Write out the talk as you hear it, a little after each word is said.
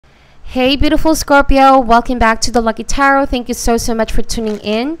Hey beautiful Scorpio, welcome back to the Lucky Tarot. Thank you so much for tuning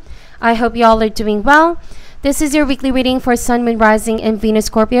in. I hope you all are doing well. This is your weekly reading for Sun, Moon, Rising, and Venus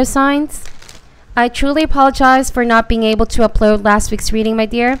Scorpio signs. I truly apologize for not being able to upload last week's reading, my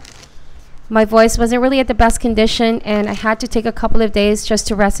dear. My voice wasn't really at the best condition and I had to take a couple of days just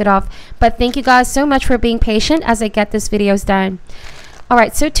to rest it off. But thank you guys so much for being patient as I get this videos done.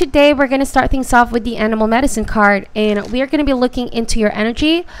 Alright, so today we're going to start things off with the Animal Medicine card, and we are going to be looking into your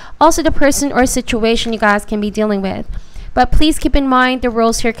energy, also the person or situation you guys can be dealing with. But please keep in mind the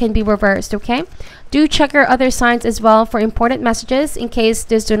roles here can be reversed, okay? Do check your other signs as well for important messages in case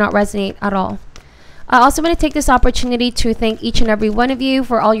this do not resonate at all. I also want to take this opportunity to thank each and every one of you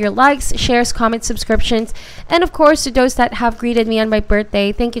for all your likes, shares, comments, subscriptions, and of course to those that have greeted me on my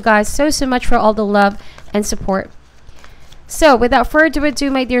birthday. Thank you guys so much for all the love and support. So without further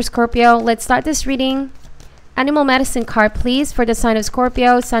ado, my dear Scorpio, let's start this reading. Animal Medicine card, please, for the sign of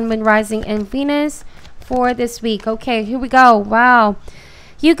Scorpio, Sun, Moon, Rising, and Venus for this week. Okay, here we go. Wow.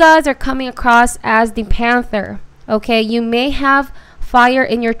 You guys are coming across as the Panther. Okay, you may have fire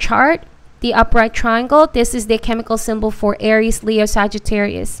in your chart. The upright triangle, this is the chemical symbol for Aries, Leo,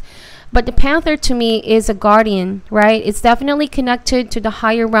 Sagittarius. But the Panther to me is a guardian, right? It's definitely connected to the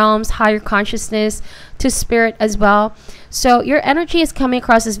higher realms, higher consciousness, to spirit as well. So your energy is coming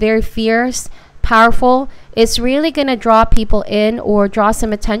across as very fierce, powerful. It's really going to draw people in or draw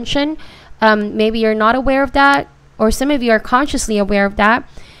some attention. Maybe you're not aware of that, or some of you are consciously aware of that.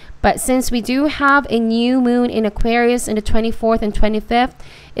 But since we do have a new moon in Aquarius in the 24th and 25th,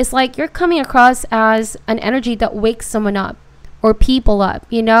 it's like you're coming across as an energy that wakes someone up or people up,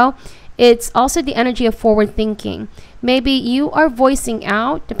 you know? It's also the energy of forward thinking. Maybe you are voicing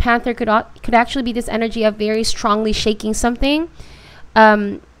out. The Panther could actually be this energy of very strongly shaking something.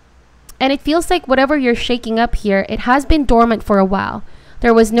 And it feels like whatever you're shaking up here, it has been dormant for a while.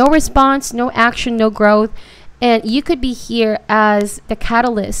 There was no response, no action, no growth. And you could be here as the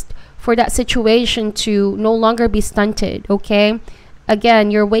catalyst for that situation to no longer be stunted, okay? Again,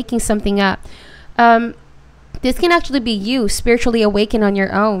 you're waking something up. This can actually be you spiritually awakened on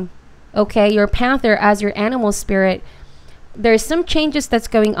your own. Okay, your Panther as your animal spirit. There's some changes that's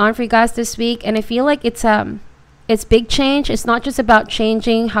going on for you guys this week, and I feel like it's big change. It's not just about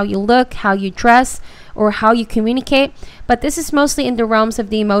changing how you look, how you dress, or how you communicate, but this is mostly in the realms of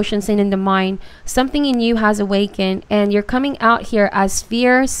the emotions and in the mind. Something in you has awakened, and you're coming out here as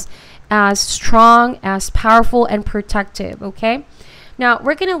fierce, as strong, as powerful, and protective. Okay, now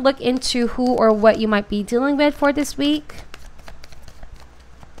we're gonna look into who or what you might be dealing with for this week.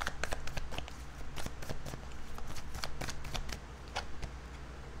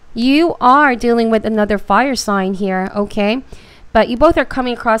 You are dealing with another fire sign here, okay? But you both are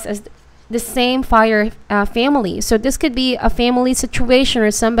coming across as the same fire family. So this could be a family situation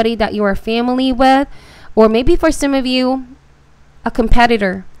or somebody that you are family with, or maybe for some of you, a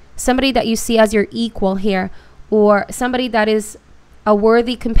competitor, somebody that you see as your equal here, or somebody that is a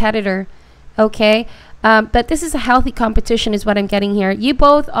worthy competitor, okay? But this is a healthy competition is what I'm getting here. You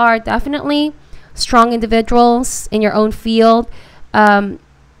both are definitely strong individuals in your own field.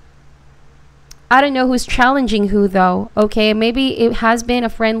 I don't know who's challenging who though, okay? Maybe it has been a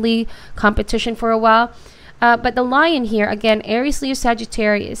friendly competition for a while. But the lion here, again, Aries, Leo,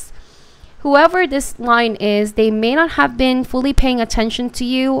 Sagittarius. Whoever this lion is, they may not have been fully paying attention to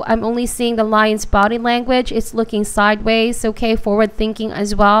you. I'm only seeing the lion's body language. It's looking sideways, okay? Forward thinking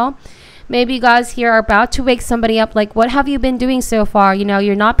as well. Maybe you guys here are about to wake somebody up like, what have you been doing so far? You know,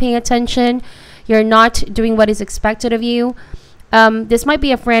 you're not paying attention. You're not doing what is expected of you. This might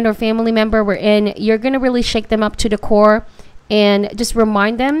be a friend or family member wherein you're going to really shake them up to the core and just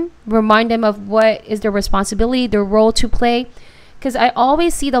remind them of what is their responsibility, their role to play. Because I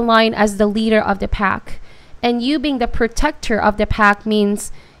always see the lion as the leader of the pack. And you being the protector of the pack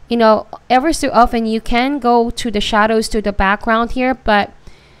means, you know, ever so often you can go to the shadows, to the background here. But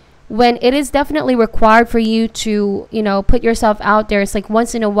when it is definitely required for you to, you know, put yourself out there, it's like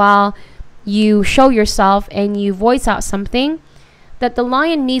once in a while you show yourself and you voice out something that the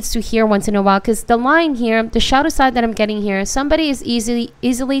lion needs to hear once in a while. Because the lion here, the shadow side that I'm getting here, somebody is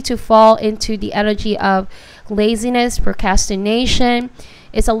easily to fall into the energy of laziness, procrastination.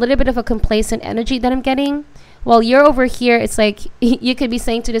 It's a little bit of a complacent energy that I'm getting. While you're over here, it's like you could be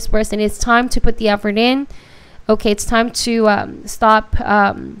saying to this person, it's time to put the effort in. Okay, it's time to stop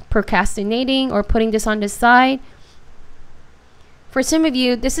procrastinating or putting this on the side. For some of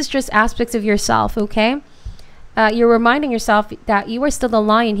you, this is just aspects of yourself, okay? You're reminding yourself that you are still the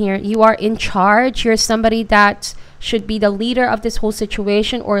lion here. You are in charge. You're somebody that should be the leader of this whole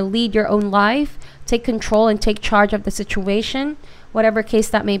situation or lead your own life. Take control and take charge of the situation. whatever case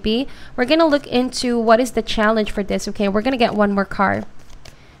that may be. We're going to look into what is the challenge for this. Okay, we're going to get one more card.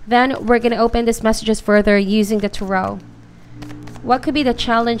 Then we're going to open this messages further using the tarot. What could be the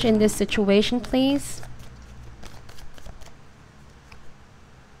challenge in this situation, please?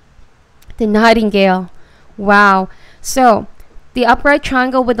 The Nightingale. Wow. So the upright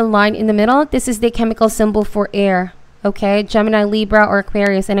triangle with the line in the middle, this is the chemical symbol for air. Okay, Gemini, Libra, or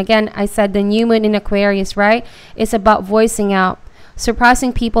Aquarius. And again, I said the new moon in Aquarius, right? It's about voicing out,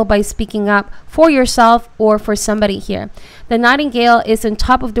 surprising people by speaking up for yourself or for somebody here. The Nightingale is on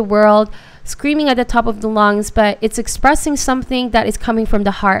top of the world, screaming at the top of the lungs, but it's expressing something that is coming from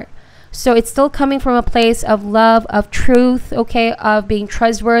the heart. So it's still coming from a place of love, of truth, okay, of being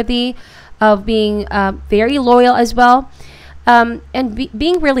trustworthy, of being very loyal as well, and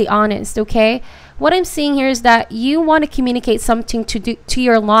being really honest, okay? What I'm seeing here is that you want to communicate something to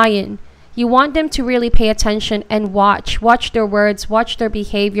your lion. You want them to really pay attention and watch their words, watch their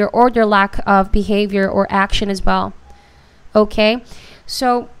behavior or their lack of behavior or action as well. Okay,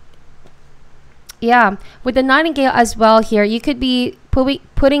 so yeah, with the Nightingale as well here, you could be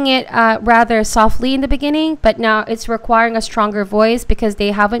putting it rather softly in the beginning, but now it's requiring a stronger voice because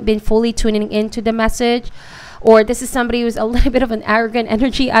they haven't been fully tuning into the message. Or this is somebody who's a little bit of an arrogant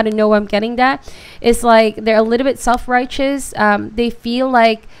energy. I don't know why I'm getting that. It's like they're a little bit self-righteous. They feel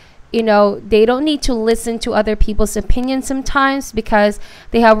like, you know, they don't need to listen to other people's opinions sometimes because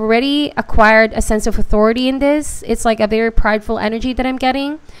they have already acquired a sense of authority in this. It's like a very prideful energy that I'm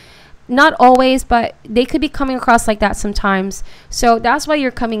getting. Not always, but they could be coming across like that sometimes. So that's why you're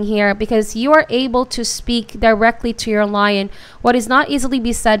coming here, because you are able to speak directly to your lion what is not easily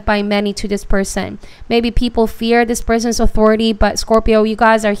be said by many to this person. Maybe people fear this person's authority, but Scorpio, you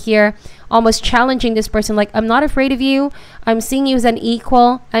guys are here almost challenging this person. Like, I'm not afraid of you. I'm seeing you as an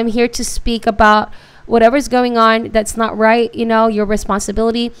equal. I'm here to speak about whatever's going on that's not right, you know, your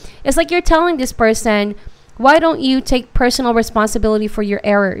responsibility. It's like you're telling this person, why don't you take personal responsibility for your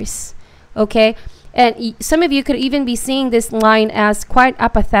errors? Okay, and some of you could even be seeing this line as quite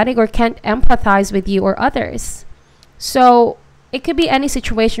apathetic or can't empathize with you or others. So it could be any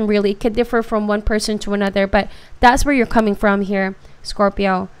situation, really. It could differ from one person to another, but that's where you're coming from here,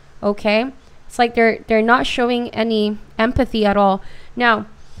 Scorpio. Okay, it's like they're not showing any empathy at all. Now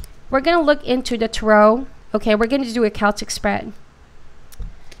we're gonna look into the tarot. Okay, we're gonna do a Celtic spread.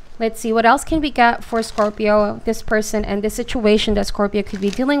 Let's see, what else can we get for Scorpio, this person, and this situation that Scorpio could be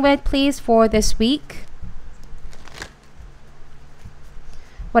dealing with, please, for this week.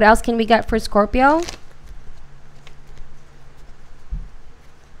 What else can we get for Scorpio?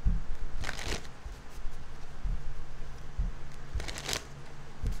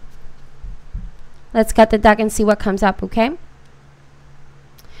 Let's get the deck and see what comes up, okay?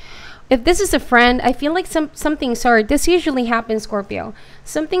 If this is a friend, I feel like something, sorry, this usually happens, Scorpio.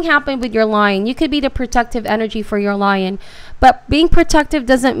 Something happened with your lion. You could be the protective energy for your lion. But being protective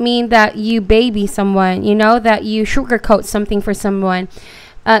doesn't mean that you baby someone, you know, that you sugarcoat something for someone.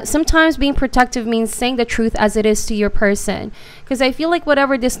 Sometimes being protective means saying the truth as it is to your person. Because I feel like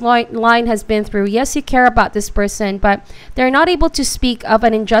whatever this line has been through, yes, you care about this person, but they're not able to speak of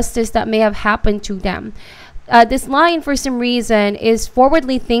an injustice that may have happened to them. This line, for some reason, is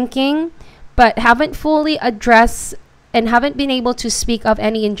forwardly thinking, but haven't fully addressed and haven't been able to speak of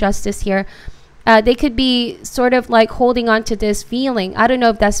any injustice here. They could be sort of like holding on to this feeling. I don't know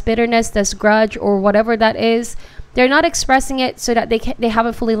if that's bitterness, that's grudge, or whatever that is. They're not expressing it so that they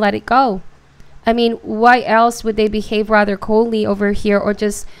haven't fully let it go. I mean, why else would they behave rather coldly over here, or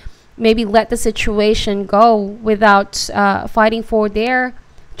just maybe let the situation go without fighting for their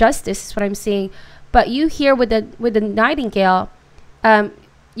justice, is what I'm seeing. But you here with the Nightingale,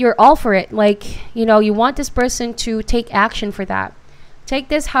 you're all for it. Like, you know, you want this person to take action for that. Take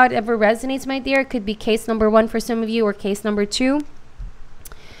this however resonates, my dear. It could be case number 1 for some of you, or case number 2.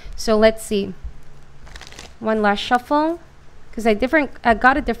 So let's see. One last shuffle, because I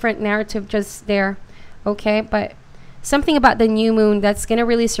got a different narrative just there. Okay, but something about the new moon that's gonna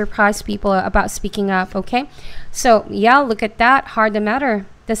really surprise people about speaking up. Okay, so yeah, look at that. Heart of matter.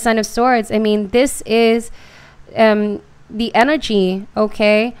 The Son of Swords. I mean, this is the energy,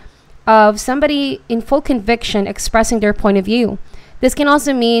 okay, of somebody in full conviction expressing their point of view. This can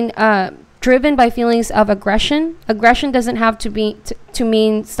also mean driven by feelings of aggression. Aggression doesn't have to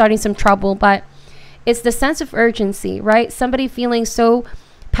mean starting some trouble, but it's the sense of urgency, right? Somebody feeling so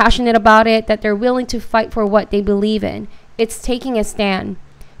passionate about it that they're willing to fight for what they believe in. It's taking a stand.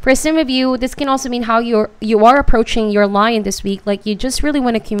 For some of you, this can also mean how you are approaching your lion this week. Like, you just really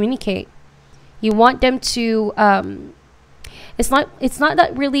want to communicate. You want them to, it's not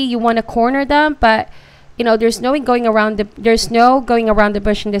that really you want to corner them, but you know, there's no going around the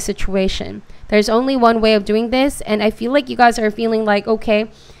bush in this situation. There's only one way of doing this, and I feel like you guys are feeling like, okay,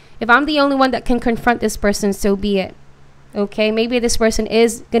 if I'm the only one that can confront this person, so be it. Okay, maybe this person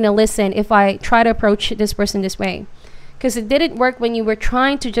is gonna listen if I try to approach this person this way, because it didn't work when you were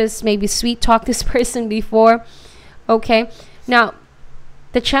trying to just maybe sweet talk this person before. Okay, now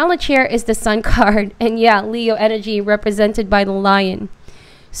the challenge here is the Sun card, and yeah, Leo energy represented by the Lion.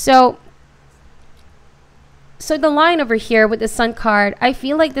 So the Lion over here with the Sun card, I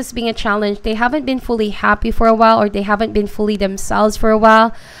feel like this being a challenge, they haven't been fully happy for a while, or they haven't been fully themselves for a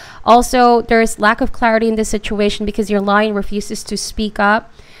while. Also, there's lack of clarity in this situation because your Lion refuses to speak up.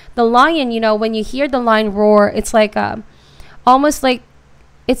 The Lion, you know, when you hear the Lion roar, it's like almost like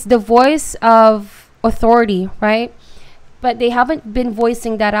it's the voice of authority, right? But they haven't been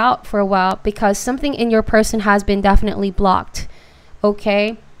voicing that out for a while because something in your person has been definitely blocked.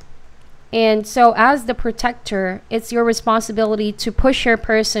 Okay, and so as the protector, it's your responsibility to push your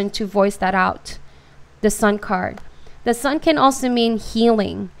person to voice that out. The Sun card. The Sun can also mean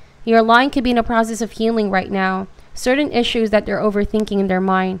healing. Your Lion could be in a process of healing right now. Certain issues that they're overthinking in their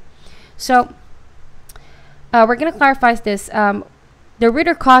mind. So we're going to clarify this. The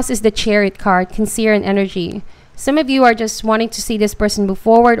Ritter cost is the Chariot card, Cancer and energy. Some of you are just wanting to see this person move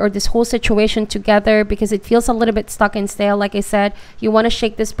forward or this whole situation together because it feels a little bit stuck and stale. Like I said, you want to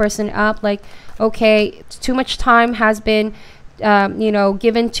shake this person up. Like, okay, too much time has been, you know,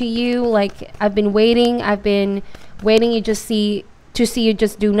 given to you. Like, I've been waiting you just see you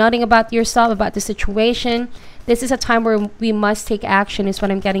just do nothing about yourself, about the situation. This is a time where we must take action is what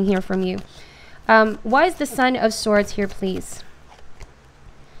I'm getting here from you. Why is the Son of Swords here, please?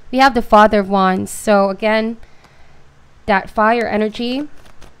 We have the Father of Wands. So again, that fire energy.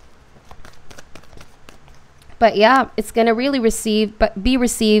 But yeah, it's gonna really be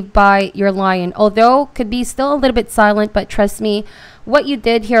received by your Lion. Although could be still a little bit silent, but trust me, what you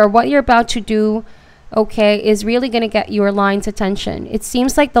did here, what you're about to do, okay, is really gonna get your Lion's attention. It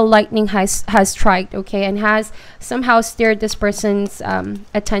seems like the lightning has striked, okay, and has somehow steered this person's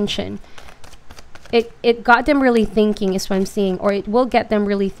attention. It got them really thinking is what I'm seeing, or it will get them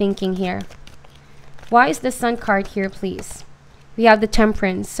really thinking here. Why is the Sun card here, please? We have the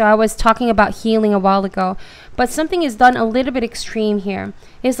Temperance. So I was talking about healing a while ago, but something is done a little bit extreme here.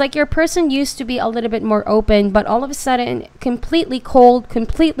 It's like your person used to be a little bit more open, but all of a sudden completely cold,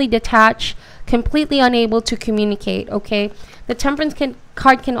 completely detached, completely unable to communicate, okay? The Temperance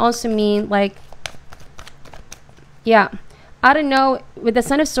card can also mean like, yeah, I don't know, with the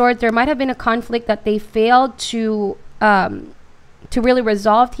Son of Swords, there might have been a conflict that they failed to really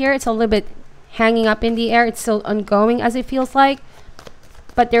resolve here. It's a little bit hanging up in the air. It's still ongoing as it feels like,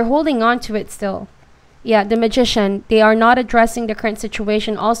 but they're holding on to it still. Yeah, the Magician, they are not addressing the current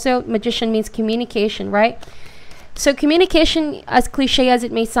situation. Also, Magician means communication, right? So communication, as cliche as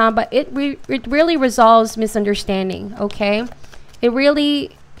it may sound, but it really resolves misunderstanding, okay? It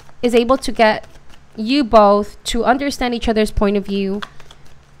really is able to get you both to understand each other's point of view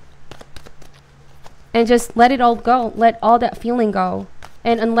and just let it all go, let all that feeling go.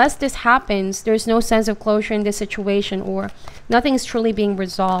 And unless this happens, there's no sense of closure in this situation, or nothing is truly being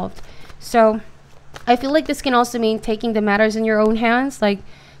resolved. So I feel like this can also mean taking the matters in your own hands. Like,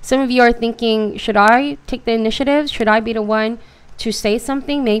 some of you are thinking, should I take the initiative? Should I be the one to say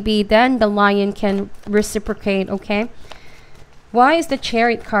something? Maybe then the Lion can reciprocate, okay? Why is the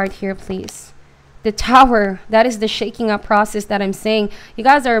Chariot card here, please? The Tower, that is the shaking up process that I'm saying. You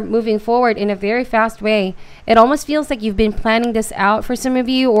guys are moving forward in a very fast way. It almost feels like you've been planning this out for some of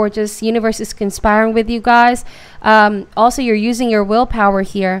you, or just universe is conspiring with you guys. Also, you're using your willpower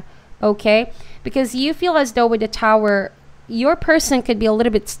here, okay? Because you feel as though with the Tower, your person could be a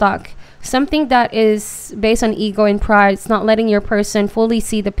little bit stuck. Something that is based on ego and pride. It's not letting your person fully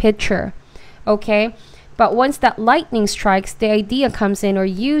see the picture, okay? But once that lightning strikes, the idea comes in, or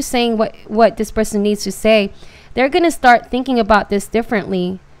you saying what this person needs to say, they're going to start thinking about this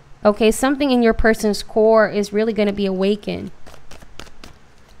differently. Okay, something in your person's core is really going to be awakened.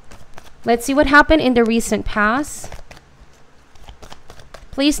 Let's see what happened in the recent past.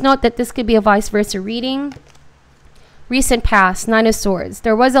 Please note that this could be a vice versa reading. Recent past, Nine of Swords.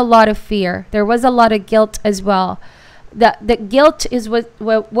 There was a lot of fear. There was a lot of guilt as well. The guilt is what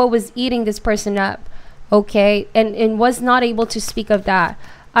was eating this person up. Okay, and was not able to speak of that.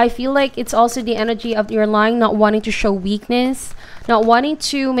 I feel like it's also the energy of your Lion not wanting to show weakness, not wanting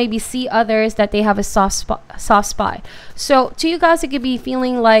to maybe see others that they have a soft spot. So to you guys, it could be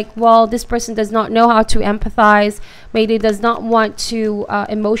feeling like, well, this person does not know how to empathize, maybe does not want to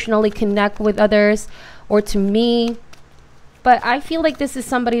emotionally connect with others or to me. But I feel like this is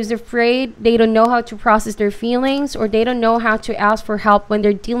somebody who's afraid. They don't know how to process their feelings, or they don't know how to ask for help when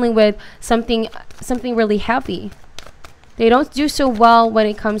they're dealing with something really heavy. They don't do so well when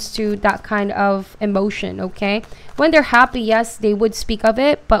it comes to that kind of emotion, okay? When they're happy, yes, they would speak of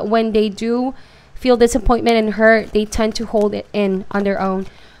it. But when they do feel disappointment and hurt, they tend to hold it in on their own.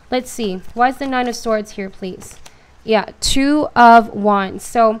 Let's see. Why is the Nine of Swords here, please? Yeah, Two of Wands.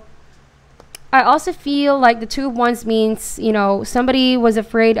 So I also feel like the Two of Wands means, you know, somebody was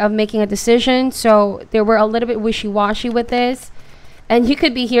afraid of making a decision. So they were a little bit wishy-washy with this. And you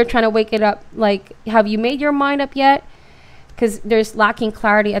could be here trying to wake it up. Like, have you made your mind up yet? Because there's lacking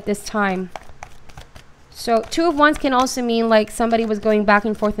clarity at this time. So Two of Wands can also mean like somebody was going back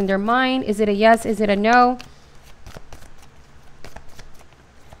and forth in their mind. Is it a yes? Is it a no?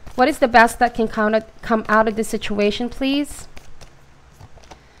 What is the best that can come out of this situation, please?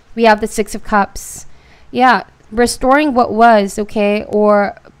 We have the Six of Cups. Yeah, restoring what was, okay?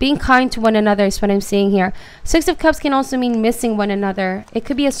 Or being kind to one another is what I'm seeing here. Six of Cups can also mean missing one another. It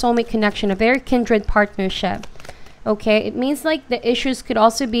could be a soulmate connection, a very kindred partnership. Okay, it means like the issues could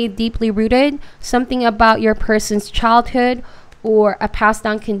also be deeply rooted, something about your person's childhood or a passed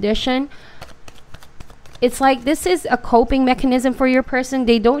down condition. It's like this is a coping mechanism for your person.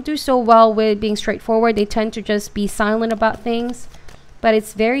 They don't do so well with being straightforward. They tend to just be silent about things. But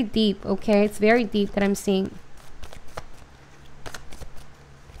it's very deep, okay? It's very deep that I'm seeing.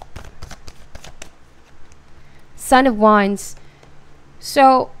 Son of Wands.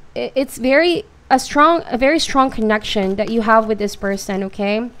 So it's a very strong connection that you have with this person,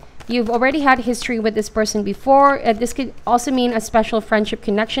 okay? You've already had history with this person before. This could also mean a special friendship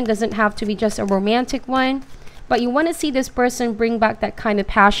connection. Doesn't have to be just a romantic one. But you want to see this person bring back that kind of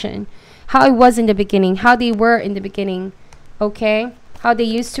passion. How it was in the beginning. How they were in the beginning. Okay? How they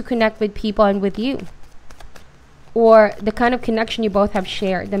used to connect with people and with you. Or the kind of connection you both have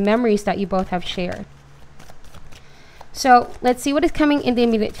shared. The memories that you both have shared. So, let's see what is coming in the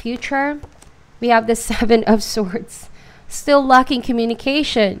immediate future. We have the Seven of Swords. Still lacking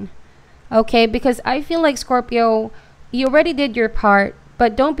communication. Okay, because I feel like Scorpio, you already did your part,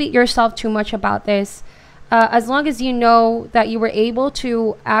 but don't beat yourself too much about this. As long as you know that you were able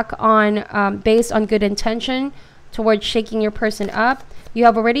to act on based on good intention towards shaking your person up, you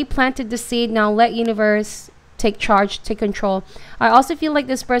have already planted the seed. Now let universe take charge, take control. I also feel like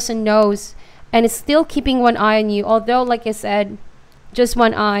this person knows and is still keeping one eye on you, although like I said, just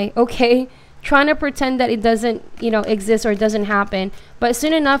one eye, okay? Trying to pretend that it doesn't, you know, exist or doesn't happen. But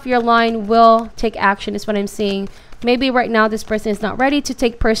soon enough, your line will take action is what I'm seeing. Maybe right now this person is not ready to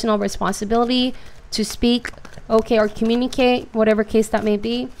take personal responsibility, to speak, okay, or communicate, whatever case that may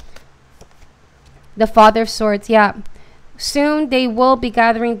be. The Father of Swords, yeah. Soon they will be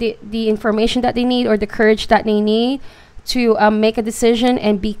gathering the information that they need or the courage that they need to make a decision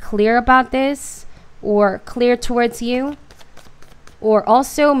and be clear about this or clear towards you. Or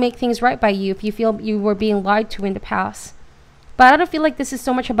also make things right by you if you feel you were being lied to in the past. But I don't feel like this is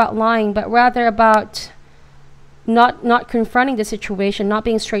so much about lying, but rather about not confronting the situation, not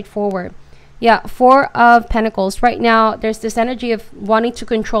being straightforward. Yeah, Four of Pentacles. Right now, there's this energy of wanting to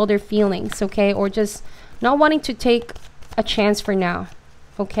control their feelings, okay? Or just not wanting to take a chance for now,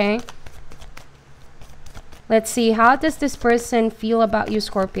 okay? Let's see, how does this person feel about you,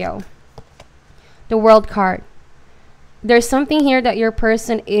 Scorpio? The World card. There's something here that your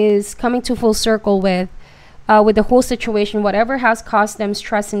person is coming to full circle with the whole situation, whatever has caused them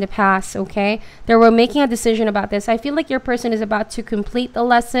stress in the past, okay? They were making a decision about this. I feel like your person is about to complete the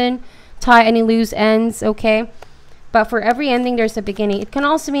lesson, tie any loose ends, okay? But for every ending, there's a beginning. It can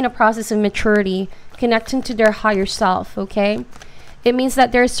also mean a process of maturity, connecting to their higher self, okay? It means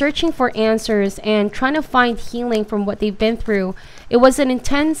that they're searching for answers and trying to find healing from what they've been through. It was an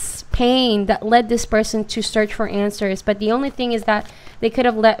intense pain that led this person to search for answers. But the only thing is that they could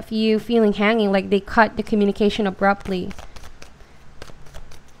have left you feeling hanging, like they cut the communication abruptly.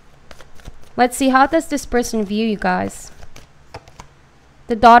 Let's see, how does this person view you guys?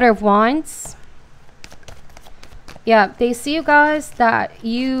 The Daughter of Wands. Yeah, they see you guys that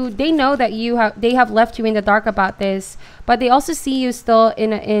they know that they have left you in the dark about this, but they also see you still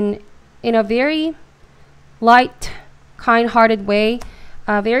in a very light, kind-hearted way,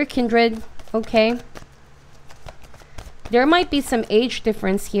 very kindred, okay? There might be some age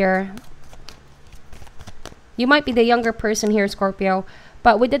difference here. You might be the younger person here, Scorpio,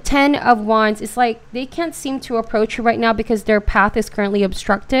 but with the 10 of Wands, it's like they can't seem to approach you right now because their path is currently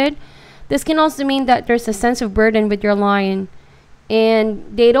obstructed. This can also mean that there's a sense of burden with your lion, and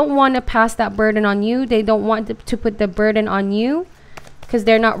they don't want to pass that burden on you. They don't want to put the burden on you because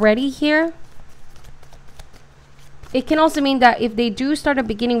they're not ready here. it can also mean that if they do start a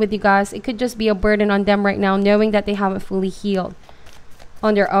beginning with you guys, it could just be a burden on them right now, knowing that they haven't fully healed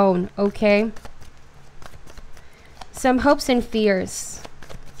on their own, okay? Some hopes and fears.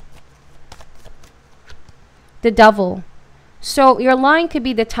 The Devil. So your line could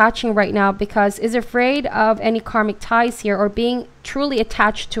be detaching right now because is afraid of any karmic ties here or being truly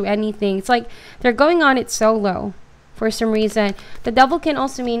attached to anything. It's like they're going on it solo for some reason. The Devil can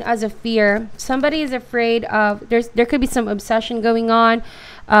also mean as a fear. Somebody is afraid of, there could be some obsession going on,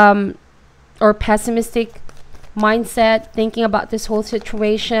 or pessimistic mindset, thinking about this whole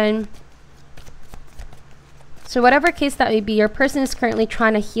situation. So whatever case that may be, your person is currently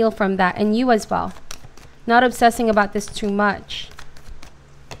trying to heal from that, and you as well. Not obsessing about this too much.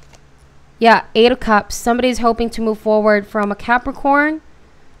 Yeah, 8 of Cups. Somebody's hoping to move forward from a Capricorn.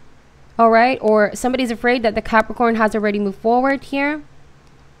 Alright, or somebody's afraid that the Capricorn has already moved forward here.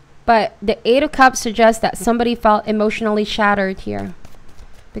 But the 8 of Cups suggests that somebody felt emotionally shattered here.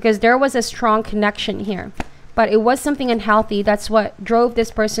 Because there was a strong connection here. But it was something unhealthy. That's what drove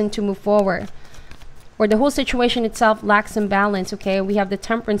this person to move forward. Or the whole situation itself lacks some balance, okay? We have the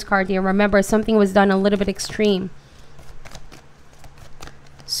Temperance card here. Remember, something was done a little bit extreme.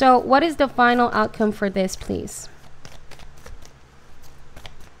 So, what is the final outcome for this, please?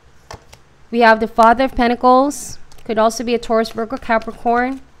 We have the Father of Pentacles. Could also be a Taurus, Virgo,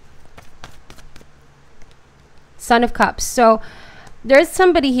 Capricorn. Son of Cups. So, there's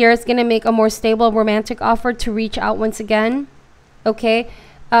somebody here that's going to make a more stable romantic offer to reach out once again, okay?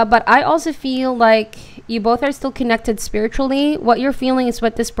 But I also feel like you both are still connected spiritually. What you're feeling is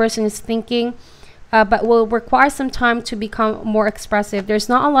what this person is thinking, but will require some time to become more expressive. There's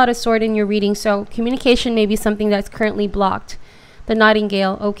not a lot of sword in your reading, so communication may be something that's currently blocked. The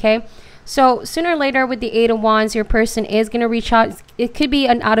Nightingale, okay? So sooner or later with the 8 of Wands, your person is going to reach out. It could be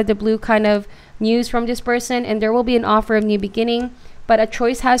an out of the blue kind of news from this person, and there will be an offer of new beginning, but a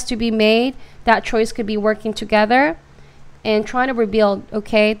choice has to be made. That choice could be working together and trying to rebuild,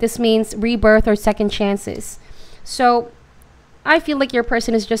 okay? This means rebirth or second chances. So I feel like your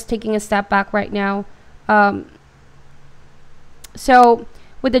person is just taking a step back right now. So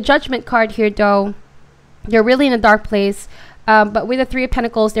with the Judgment card here, though, they're really in a dark place. But with the 3 of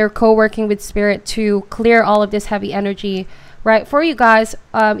Pentacles, they're co-working with Spirit to clear all of this heavy energy, right? For you guys,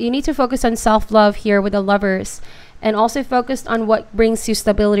 you need to focus on self-love here with the Lovers, and also focus on what brings you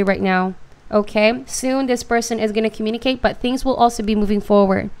stability right now. Okay, soon this person is going to communicate, but things will also be moving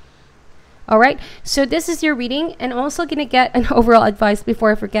forward. All right, so this is your reading, and I'm also going to get an overall advice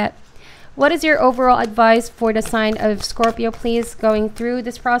before I forget. What is your overall advice for the sign of Scorpio, please, going through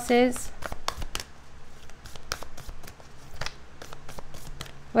this process?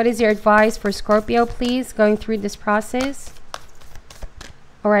 What is your advice for Scorpio, please, going through this process?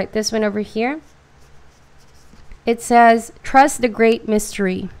 All right, this one over here. It says, trust the great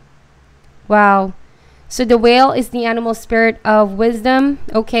mystery. Wow. So the whale is the animal spirit of wisdom,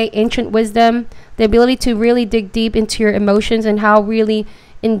 okay, ancient wisdom, the ability to really dig deep into your emotions and how really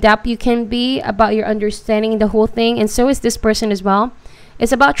in depth you can be about your understanding the whole thing. And so is this person as well.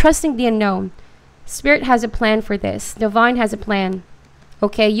 It's about trusting the unknown. Spirit has a plan for this. Divine has a plan.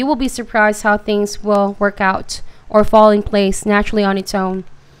 Okay, you will be surprised how things will work out or fall in place naturally on its own.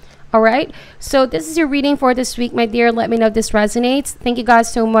 All right, so this is your reading for this week, my dear. Let me know if this resonates. Thank you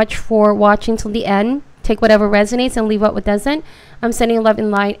guys so much for watching till the end. Take whatever resonates and leave what doesn't. I'm sending love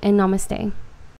and light, and namaste.